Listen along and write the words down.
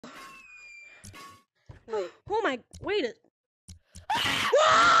Wait. Oh my, wait it.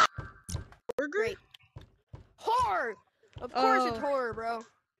 Burger? Great. Horror! Of course it's horror, bro.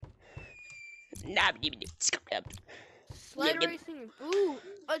 Sled racing. Ooh,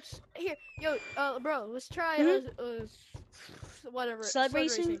 let's here, yo, bro. Let's try whatever. Sled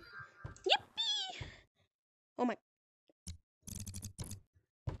racing. Yippee! Oh my.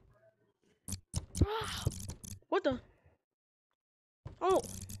 What the? Oh.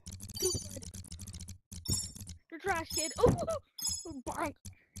 You're trash, kid. Oh, bonk.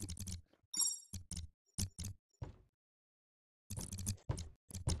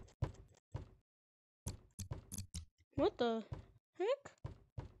 What the heck?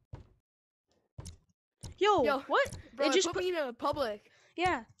 Yo, what? Bro, they just put me in a public.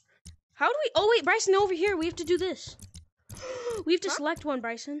 Yeah. How do we? Oh wait, Bryson, over here. We have to do this. We have to select one,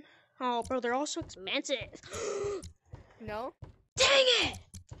 Bryson. Oh, bro, they're all so expensive. No. Dang it!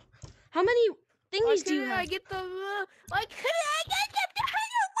 How many thingies do you have? I get the? Why couldn't I get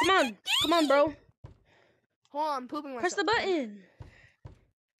the? Come on, bro. Hold on, I'm pooping myself. Press the button.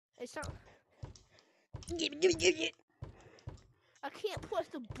 It's not. Give it. I can't press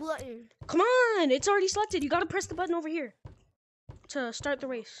the button. Come on, it's already selected. You gotta press the button over here to start the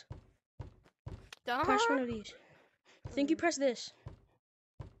race. Press one of these. I think you press this.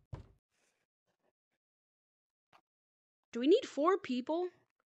 Do we need 4 people?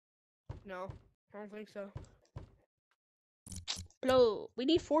 No, I don't think so. No, we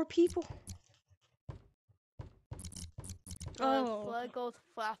need 4 people. The flag goes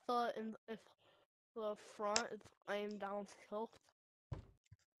faster in if the front is aim down tilt.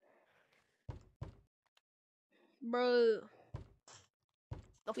 Bro,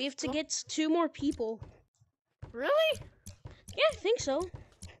 we have to get 2 more people. Really? Yeah, I think so.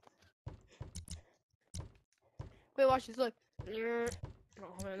 Wait, watch this. Look.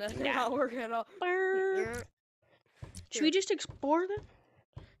 Oh man, that's not working at all. Should we just explore them?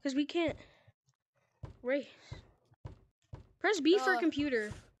 Because we can't race. Press B for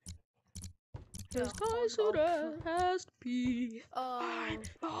computer. Because Kaisuda has to be 1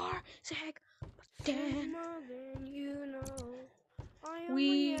 more second.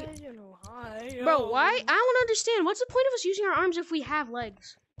 Bro, why? I don't understand. What's the point of us using our arms if we have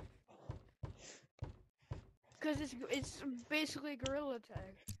legs? Because it's basically gorilla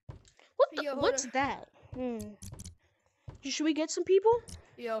tag. What the? Yo, what's that? Should we get some people?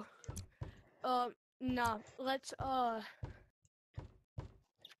 Yo. Nah. Let's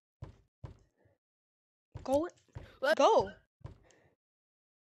Go. Let's go.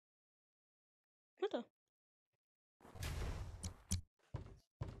 What the?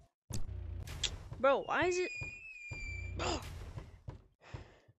 Bro, why is it?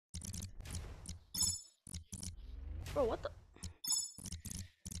 Bro, what the?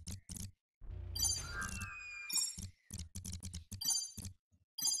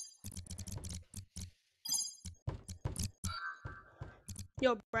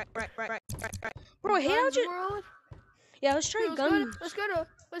 Yo, right. Bro, hey, how'd you? Yeah, let's try guns. Let's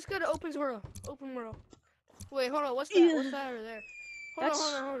go to open world. Open world. Wait, hold on. What's that? What's that over there? Hold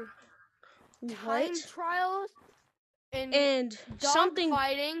on. Time trials and something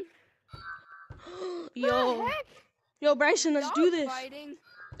fighting. Yo, yo, Bryson, let's do this. Fighting.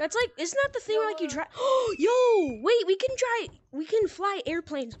 That's like, isn't that the thing like you try? Yo, wait, we can fly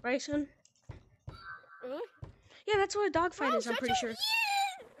airplanes, Bryson. Really? Yeah, that's what a dogfight is. I'm pretty sure.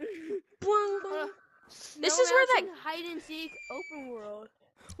 This is where that hide and seek open world.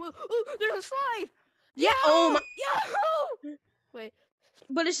 Whoa, ooh, there's a slide. Yeah. Oh my. Yo! Wait.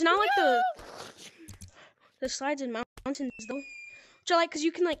 But it's not like the slides in mountains though. Which I like because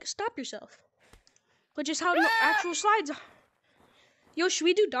you can like stop yourself. But just how actual slides are. Yo, should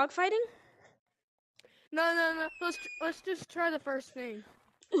we do dogfighting? No. Let's just try the first thing.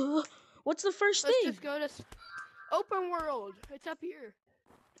 What's the first thing? Let's just go to open world. It's up here.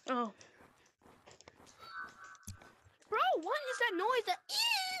 Oh. Bro, what is that noise?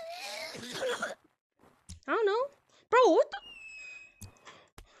 I don't know. Bro, what the?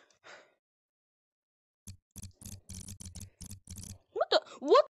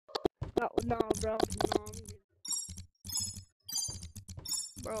 What? No, bro. No.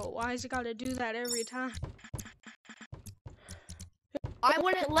 Bro, why is it gotta do that every time? I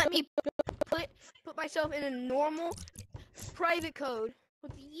wouldn't let me put myself in a normal private code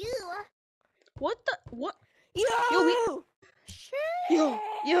with you. What the? What? Yo!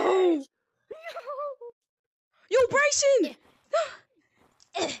 Yo! Yo, Bryson!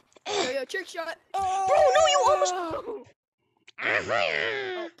 Yo, trick shot. Oh. Bro, no, you almost... Oh,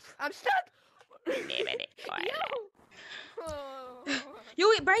 I'm stuck. Yo,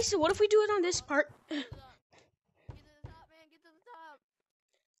 wait, Bryson, what if we do it on this part?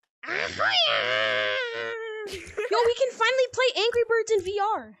 Yo, we can finally play Angry Birds in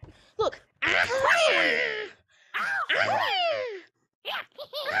VR. Look.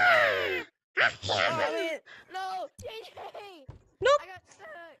 No, JJ. Nope. I got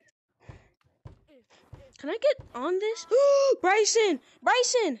stuck. Can I get on this? Bryson,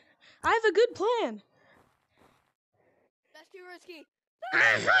 I have a good plan. That's too risky.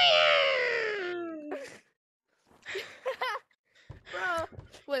 Bro,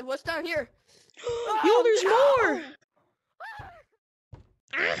 wait, what's down here? Yo, there's more.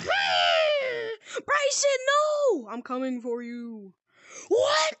 Bryson, no! I'm coming for you.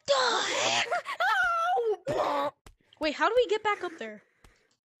 What the heck? Wait, how do we get back up there?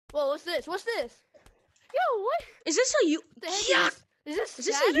 Whoa, what's this? What's this? Yo, what? Is this a Is this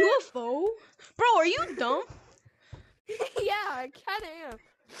a UFO? Bro, are you dumb? Yeah, I kinda am.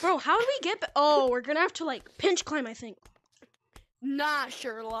 Bro, how do we get back? Oh, we're gonna have to, like, pinch climb, I think. Not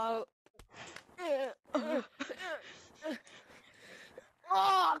Sherlock.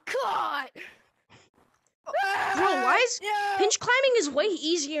 Oh, God! Bro, why is pinch climbing is way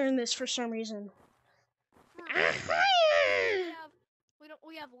easier in this for some reason.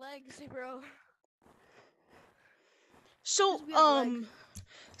 We have legs, bro. So,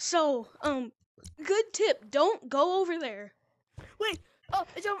 good tip, don't go over there. Wait, oh,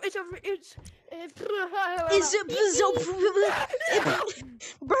 it's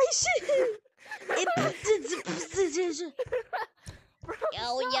Bryson!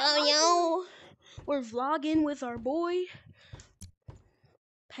 Yo. We're vlogging with our boy.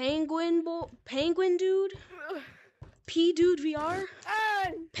 Penguin dude. P-Dude VR?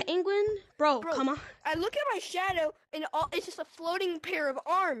 Penguin? Bro, come on. I look at my shadow, and it's just a floating pair of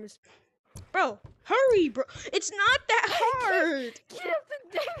arms. Bro, hurry, bro. It's not that hard. Get up the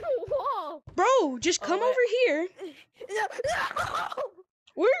dang wall. Bro, just come over here. No.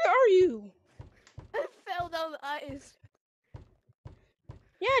 Where are you? I fell down the ice.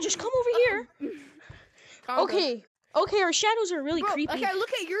 Yeah, just come over here. Okay, our shadows are really creepy. Okay,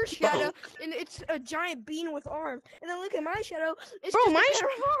 look at your shadow, and it's a giant bean with arms. And then look at my shadow, it's bro, just a pair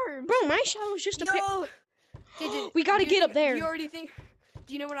of arms. Bro, my shadow's just a pair. We gotta get up there. You already think?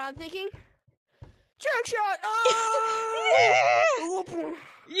 Do you know what I'm thinking? Trick shot! Oh!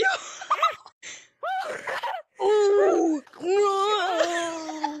 Yo! Ooh!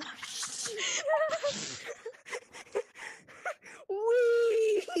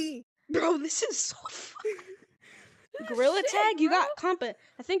 Wee! Bro, this is so fun. Gorilla Tag, you got I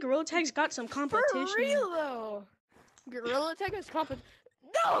think Gorilla Tag's got some competition. For real though. Gorilla Tag is competition.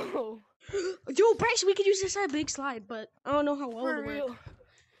 No. Yo, Bryce, we could use this big slide, but I don't know how well it'll work.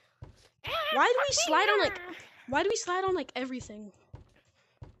 Why do we slide on like everything?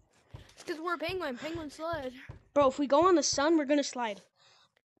 It's because we're a penguin. Penguin slide. Bro, if we go on the sun, we're gonna slide.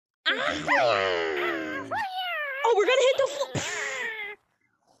 Oh, we're gonna hit the floor.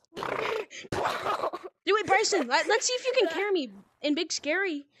 Do it, Bryson. Let's see if you can carry me. In Big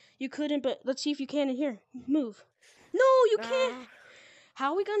Scary, you couldn't, but let's see if you can in here. Move. No, you can't.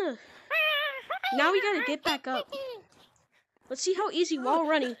 How are we gonna? Now we gotta get back up. Let's see how easy wall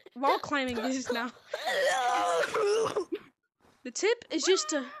climbing is now. The tip is just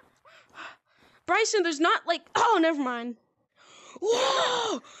to... Bryson, there's not like... Oh, never mind.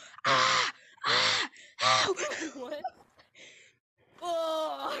 Whoa! What?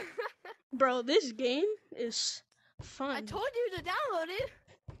 Oh. Bro, this game is fun. I told you to download it.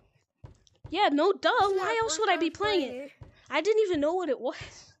 Yeah, no duh. Why else would I be playing it? I didn't even know what it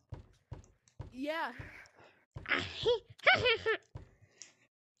was. Yeah.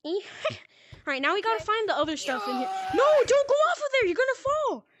 Alright, now we gotta find the other stuff in here. No, don't go off of there. You're gonna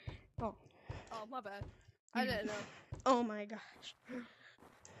fall. Oh, my bad. I didn't know. Oh my gosh.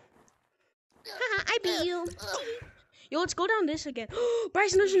 I beat you. Yo, let's go down this again.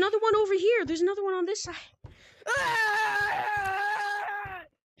 Bryson, there's another one over here. There's another one on this side.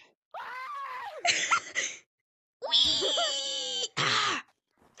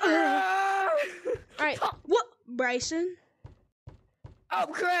 Alright, what, Bryson? Oh,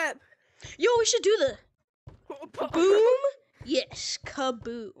 crap. Yo, we should do the boom. Yes,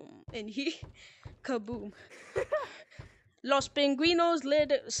 kaboom. And he, kaboom. Los Pingüinos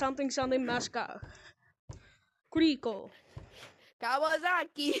led something masca. Crico.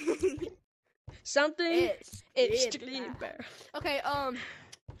 Kawasaki. Something extremely bad. Okay, yeah,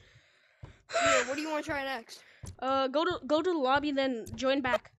 what do you want to try next? Go to the lobby, then join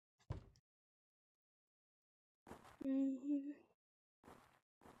back.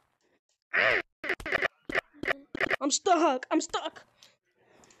 I'm stuck.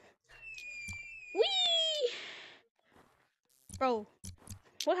 Whee! Bro,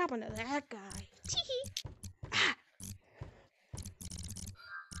 What happened to that guy? Teehee. Ah.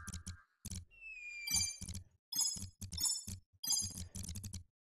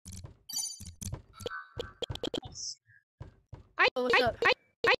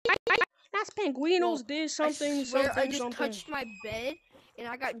 That's Penguinos did something, I just touched my bed and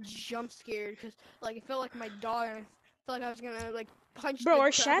I got jump scared because like it felt like my dog and I felt like I was gonna like punch. Bro,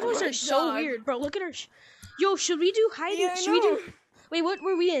 our shadows are so weird. Bro, look at our. Yo, should we do hide? Yeah, should we do? Wait, what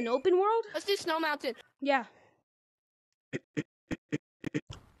were we in? Open world? Let's do Snow Mountain. Yeah.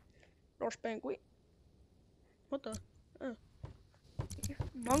 North Penguin. What the?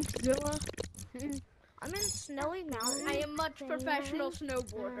 Monkzilla. I'm in Snowy Mountain. I am much professional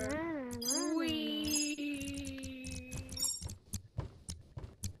snowboarder. Wee.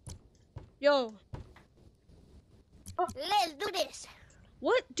 Yo. Let's do this.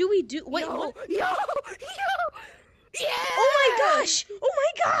 What do we do? Wait, yo, what? Yo! Yeah! Oh my gosh! Oh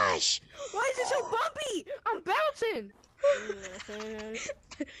my gosh! Why is it so bumpy? I'm bouncing.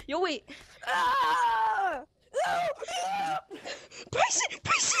 Yo, wait. Ah!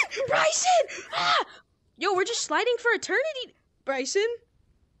 Bryson! Ah! Yo, we're just sliding for eternity. Bryson?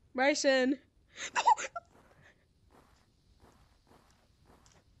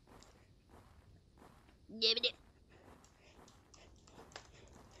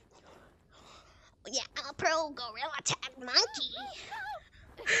 Yeah, I'm a pro gorilla tag monkey.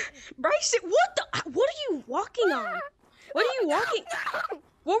 Bryson, what are you walking on? What are you walking?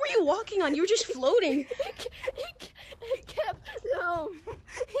 What were you walking on? You were just floating. It kept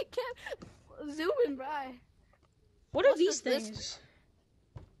zooming by. What are these things?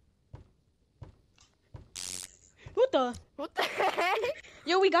 What the heck?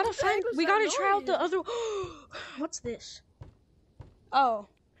 Yo, we gotta try out the other. What's this? Oh.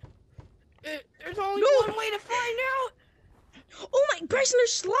 There's only one way to find out. Oh my, Bryson,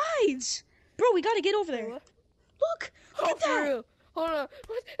 there's slides. Bro, we gotta get over there. Look at that. Real. Hold on.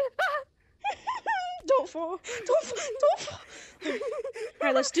 Don't fall.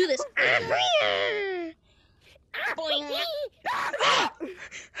 Alright, let's do this.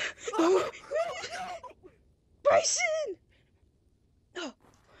 Bryson! Oh.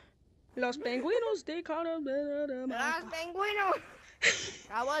 Los Penguinos de Carabela. Los Penguinos.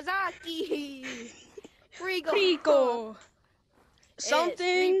 Kawasaki. Rico.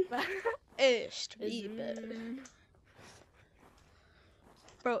 Something. Estripper.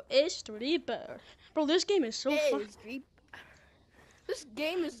 Bro, Estripper. Bro, this game is so fun. This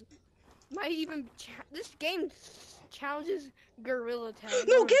game is this game challenges Gorilla Tag.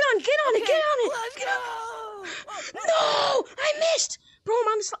 No, get on it. Let's go. No, I missed. Bro, I'm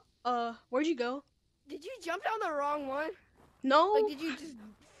on the where'd you go? Did you jump down the wrong one? No. Like, did you just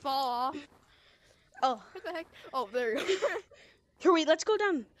fall off? Oh. What the heck? Oh, there you go. Here, wait, let's go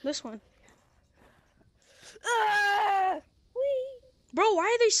down this one. Wee. Bro, why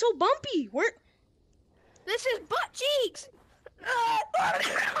are they so bumpy? Where? This is butt cheeks. I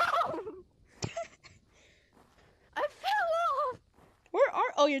fell off. Where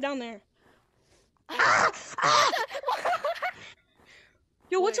are? Oh, you're down there.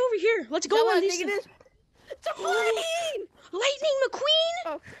 Yo, what's over here? Let's go on these. It's a plane. Lightning McQueen.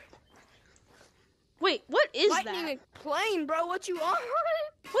 Oh. Wait, what is Lightning McPlane, bro? What you on?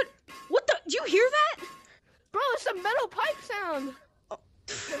 What the? Do you hear that? Bro, it's a metal pipe sound. Oh.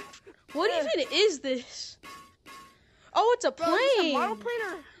 What even is this? Oh, it's a plane. Bro, is this a model plane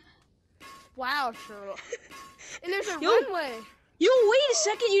or? Wow, Sherlock. And there's a runway. Yo, wait a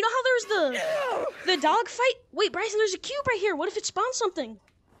second. You know how there's the dog fight? Wait, Bryson, there's a cube right here. What if it spawns something?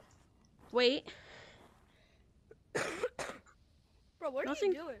 Wait. Bro, what are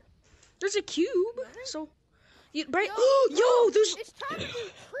you doing? There's a cube. So, Yo, there's. It's time to do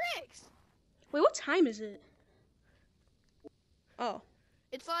tricks. Wait, what time is it? Oh.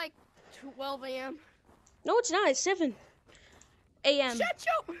 It's like 12 a.m. No, it's not. It's 7 a.m. Shut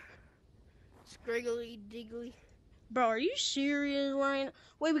your... Scriggly diggly. Bro, are you serious, Ryan?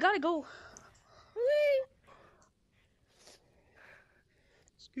 Wait, we gotta go. Whee!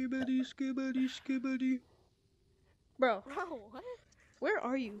 Skibbity. Bro, what? Where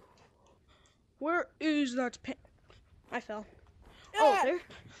are you? Where is that I fell. Oh, there.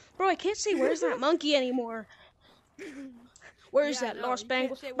 Bro, I can't say where's that monkey anymore. Where is that lost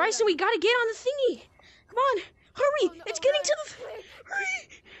bangle? Bryson, we gotta get on the thingy. Come on, hurry! Oh, no, it's getting to the. Hurry!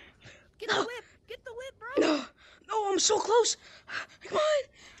 Get the whip! Get the whip, bro! No, I'm so close. Come on!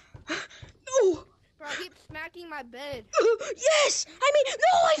 No! Bro, I keep smacking my bed. Yes!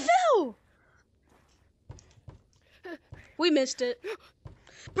 I fell! We missed it.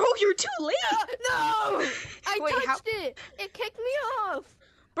 Bro, you're too late. No! I touched it. It kicked me off.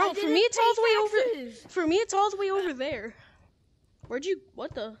 Bro, for me it's all the way over. For me it's all the way over there. Where'd you?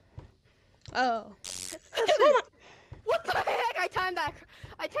 What the? Oh. What the heck? I timed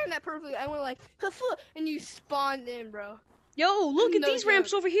that perfectly. I went like, and you spawned in, bro. Yo, look at these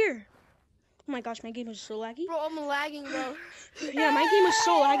ramps over here. Oh my gosh, my game is so laggy. Bro, I'm lagging, bro. Yeah, my game is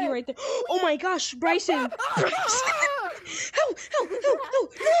so laggy right there. Oh my gosh, Bryson. Bryson. Help, help, help,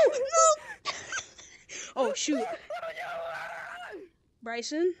 help, no, no. Oh, shoot.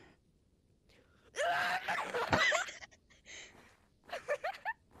 Bryson?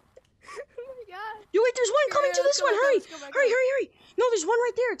 God. Yo, wait, there's one coming to this one. Hurry, hurry, hurry, hurry. No, there's one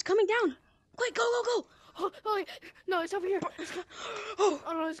right there. It's coming down. Quick, go, go, go. Oh, wait. No, it's over here. Oh,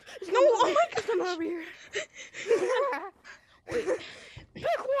 no, it's no, oh my God. It's coming over here. Wait. Pick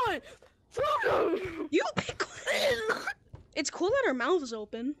one. Throw them. You pick one. It's cool that our mouth is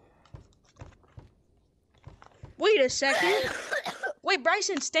open. Wait a second. Wait,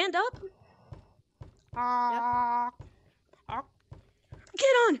 Bryson, stand up.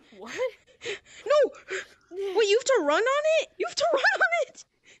 Get on. What? No. Wait, you have to run on it? You have to run on it.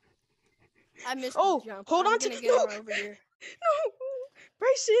 I missed the jump. Hold on to get no. over here. No.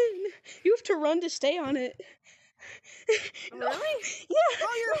 Bryson, you have to run to stay on it. Really? Yeah. Bro,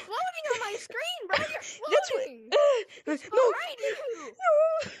 you're floating on my screen, bro. You're floating. That's what, No.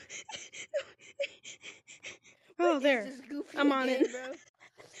 no. No. Oh, there. I'm on it. Bro.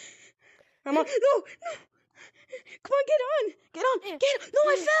 I'm on. No, no. Come on, get on. Get on. Get on. No,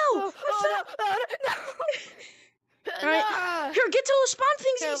 I fell. I fell. No. All right. Here, get to those spawn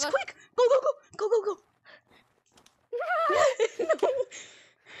things. Quick. Go, go, go. Go, go, go.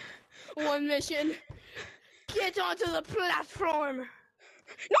 No. One mission. Get onto the platform.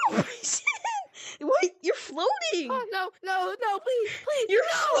 No, Bryson. Wait, you're floating. Oh, no, please. You're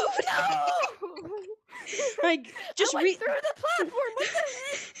floating. No. Like, just I went through the platform. What the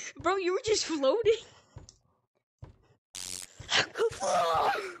heck? Bro, you were just floating.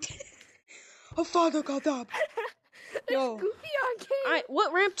 Oh, Father God, up. Yo. Goofy on game. Alright,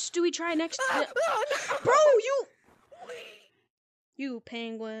 what ramps do we try next? No. Bro, you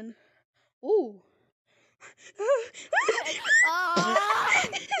penguin. Ooh.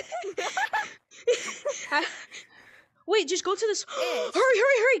 Wait, just go to this.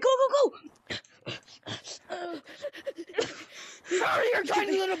 Hurry, go. Sorry, you're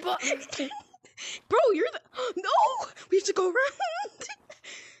tiny little butt. Bro, you're the. No! We have to go around.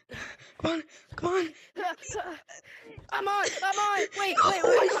 Come on. I'm on. Wait. I'm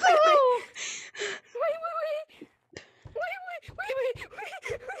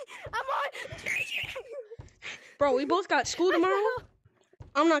on. Bro, we both got school tomorrow.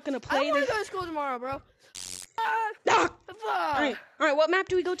 I'm not gonna play. I want to go to school tomorrow, bro. Alright, what map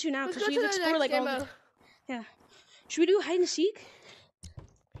do we go to now? Let's Because go we've to the explored next like all demo. the. Yeah. Should we do hide and seek?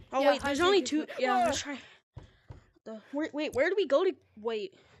 Oh Yeah, wait, there's hide and only seek two. is good. Yeah, let's try. Wait, where do we go to?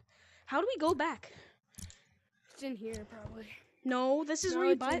 Wait, how do we go back? It's in here, probably. No, this is where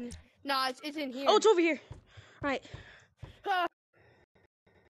you buy it. No, it's in here. Oh, it's over here. All right.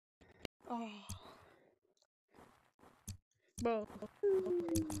 Oh. Bro.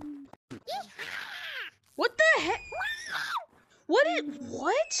 What the heck?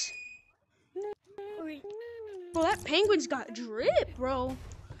 What? Bro, that penguin's got drip, bro.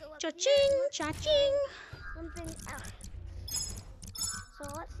 Cha-ching, cha-ching. Something else. So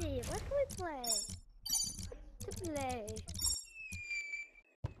let's see, what can we play? To play.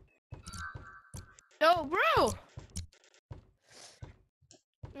 Yo, bro.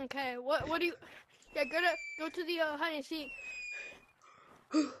 Okay, what do you? Yeah, go to the hide and seek.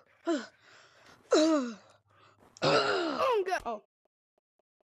 Oh God. Oh.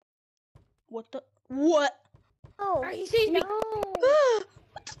 What? Oh, He sees me. no.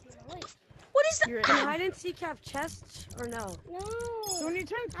 What is that? Can hide and seek have chests or no? No. So when you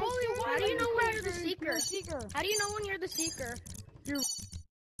turn fully white, How do you know when you're the you're a seeker? seeker. How do you know when you're the seeker?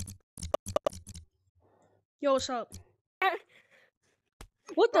 Yo, what's up?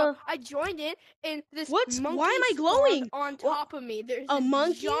 What the? I joined it, and this What's- monkey why am I spawned glowing? on top of me? There's A this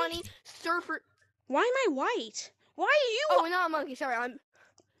monkey? Johnny Surfer. Why am I white? Why are you? Oh, not a monkey. Sorry, I'm.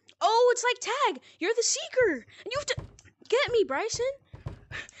 Oh, it's like tag. You're the seeker. And you have to get me, Bryson.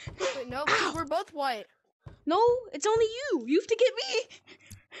 Wait, no, Ow. we're both white. No, it's only you. You have to get me.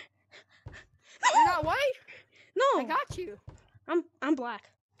 You're not white. No, I got you. I'm black.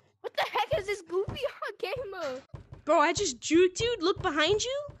 What the heck is this goofy on game mode? Bro, I just juked you. Look behind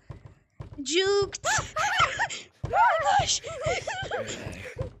you. Juked. Oh my gosh. Oh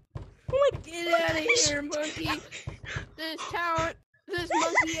my. Get out of here, monkey. This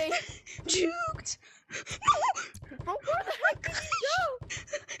monkey ain't. Juked. Bro, where the heck did he go?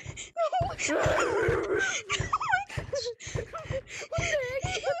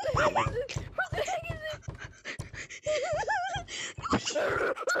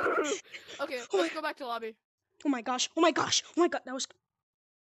 Okay, let's go back to lobby. Oh my gosh. Oh my gosh. Oh my god. That was.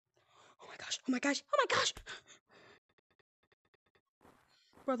 Oh my gosh. Oh my gosh. Oh my gosh.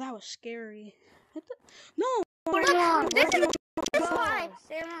 Bro, that was scary. What the... No. This is my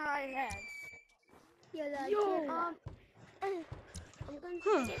samurai head. Yeah, that Yo. I'm going to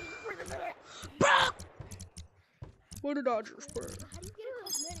Huh. sit for the minute. Bro. What a Dodgers, bro. How do you get a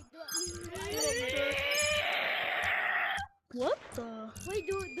cosmetic? What the? Wait,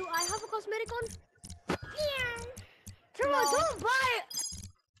 do I have a cosmetic on? Yeah. Come on, don't buy it.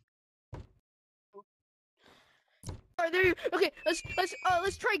 Alright, there you. Okay,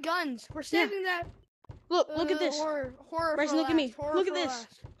 let's try guns. We're saving that. Look at this. Horror. Bryson, for look at me. last, horror Look at for this.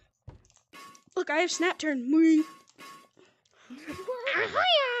 last. Look, I have snap turn. Moving.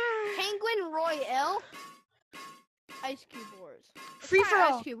 Penguin Royale. Ice Cube Wars. Free for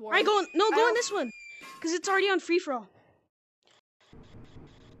all. Ice Cube Wars. Alright, go on. No, go on don't- this one. Because it's already on free for all.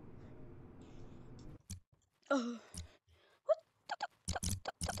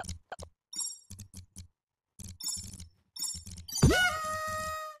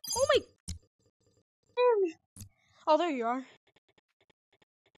 Oh my. Oh, there you are.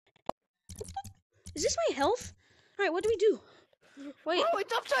 Is this my health? Alright, what do we do? Wait. Oh,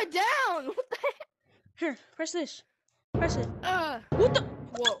 it's upside down. What the heck? Here, press this. Press it. What the?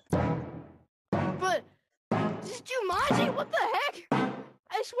 Whoa. But this is Jumanji. What the heck?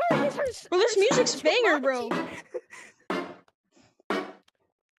 I swear it's her. Bro, this music's banger, bro.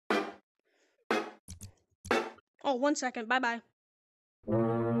 Oh, 1 second. Bye bye.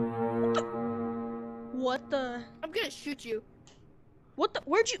 What the? I'm gonna shoot you. What the?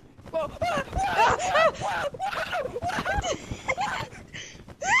 Where'd you? Whoa.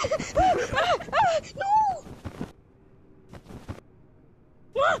 No!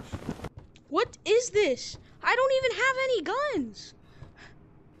 What is this? I don't even have any guns.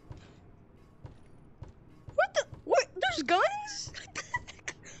 What the? What? There's guns?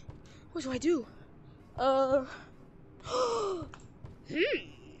 What do I do?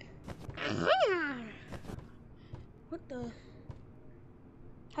 What the?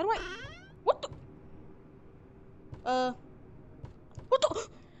 How do I? What the? What the?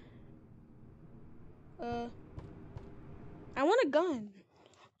 I want a gun.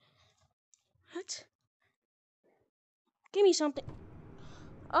 What? Give me something.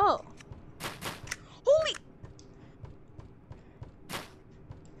 Oh. Holy.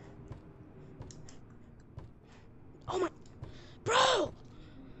 Oh my. Bro.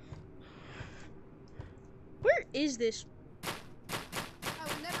 Where is this? I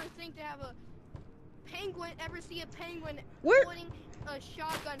would never think to have a penguin, ever see a penguin Where? holding a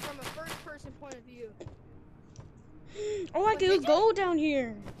shotgun from a first-person point of view. Oh, I could go down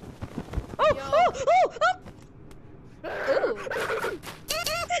here. Oh, Yo. oh.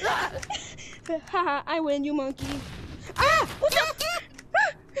 Haha, I win, you monkey. Ah! What the?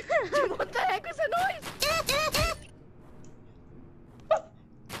 Dude, what the heck was that noise?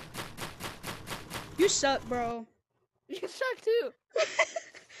 You suck, bro. You suck too.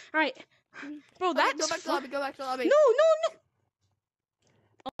 Alright. Bro, Okay, that's go back to lobby. Go back to lobby.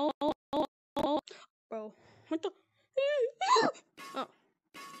 No. Oh. Bro. What the? Oh.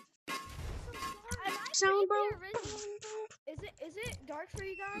 Sound, bro. Is it dark for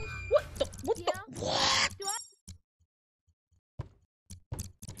you guys? What the? What Yeah. the? What?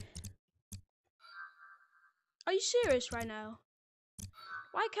 Are you serious right now?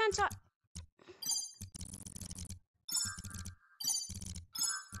 Why can't I?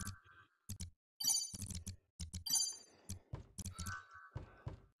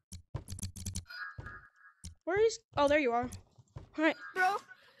 Where is? Oh, there you are. All right. Bro,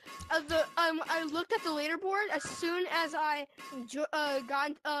 I looked at the leaderboard as soon as I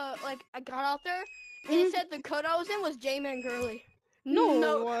got out there, and it said the code I was in was J-Man Girly.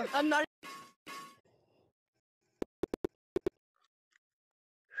 No. I'm not.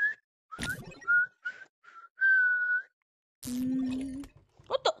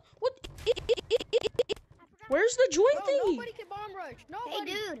 What the? What? Where's the join Bro, thingy? nobody can bomb rush. Hey,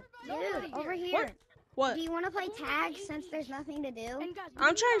 Nobody. dude, Nobody over here. here. What? Do you want to play tag since there's nothing to do? And guys,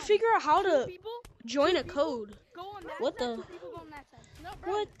 I'm trying to figure out how to people join a code. go on that What side, the? two people go on that side. No,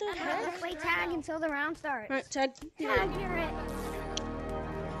 bro. What the heck? Let's play tag until the round starts. All right, tag. Tag, you're it.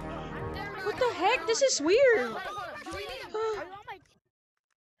 What the heck? This is weird. Hold on. Do we need a- are you on my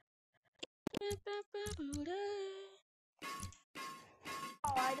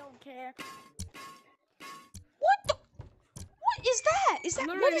Oh, I don't care. What the? What is that? Is that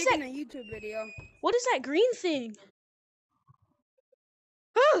I'm what is that? making a YouTube video. What is that green thing?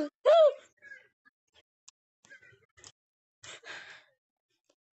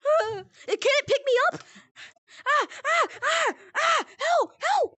 It can't pick me up. Help!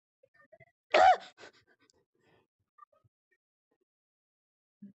 Help!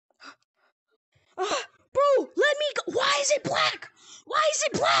 Bro, let me go. Why is it black? Why is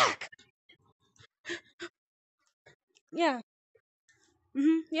it black? Yeah.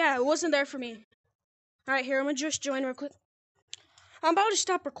 Yeah, it wasn't there for me. Alright, here, I'm gonna just join real quick. I'm about to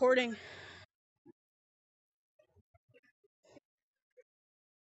stop recording.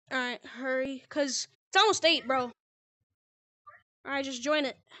 Alright, hurry, cause it's almost 8, bro. Alright, just join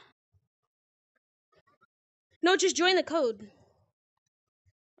it. No, just join the code.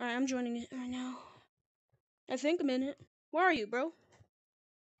 Alright, I'm joining it right now. I think I'm in it. Where are you, bro?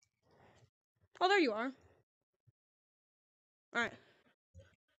 Oh, there you are. Alright.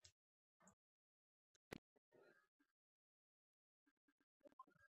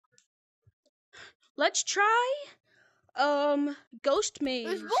 Let's try, Ghost Maze.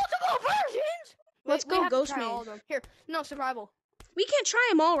 There's multiple versions! Let's go Ghost Maze. All of them. Here, no, survival. We can't try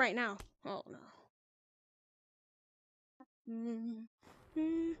them all right now. Oh, no.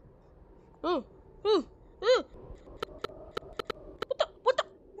 Oh, oh, oh. What the,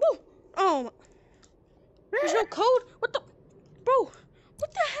 whoa. Oh, my. There's no code? What the, bro,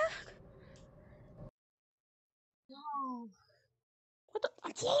 what the heck? No. What the,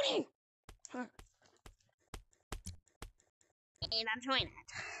 I'm floating. Huh. And I'm joining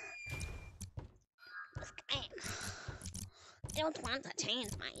it. Okay. I don't want to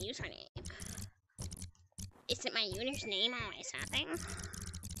change my username. Isn't my username always something?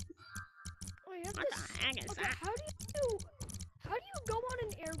 Oh, yeah, What the heck is that? How do you go on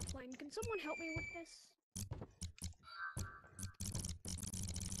an airplane? Can someone help me with this?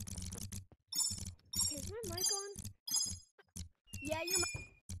 Okay, is my mic on? Yeah, your mic.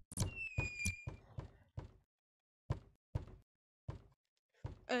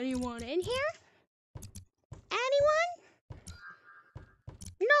 Anyone in here? Anyone?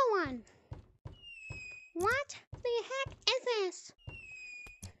 No one. What the heck is this?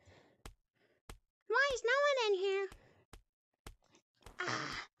 Why is no one in here?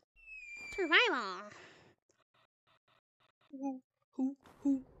 Ah, survival. Who,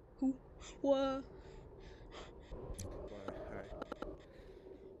 what?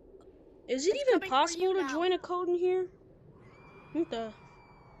 Is it even possible to join a code in here? What the?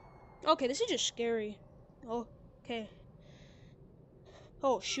 Okay, this is just scary. Oh, okay.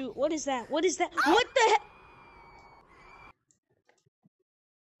 Oh, shoot. What is that? What is that? What the heck?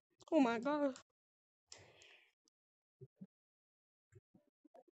 Oh, my God.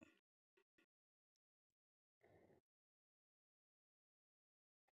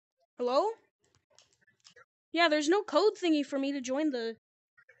 Hello? Yeah, there's no code thingy for me to join the...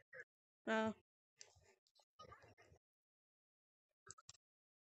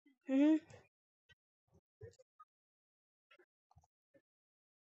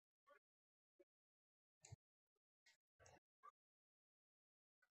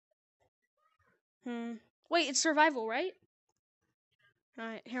 Wait, it's survival, right?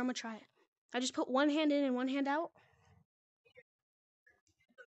 Alright, here, I'm gonna try it. I just put one hand in and one hand out.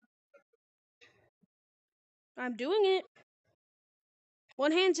 I'm doing it.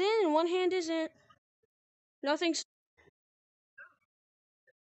 One hand's in and one hand isn't. Nothing's...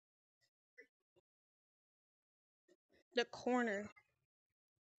 The corner.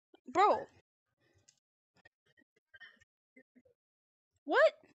 Bro.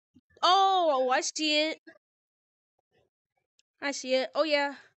 What? Oh, I see it. I see it. Oh,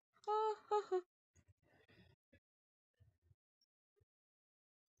 yeah.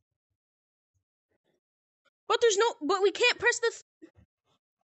 But there's no... But we can't press the...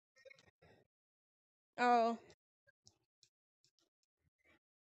 Oh.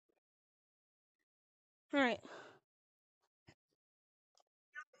 Alright.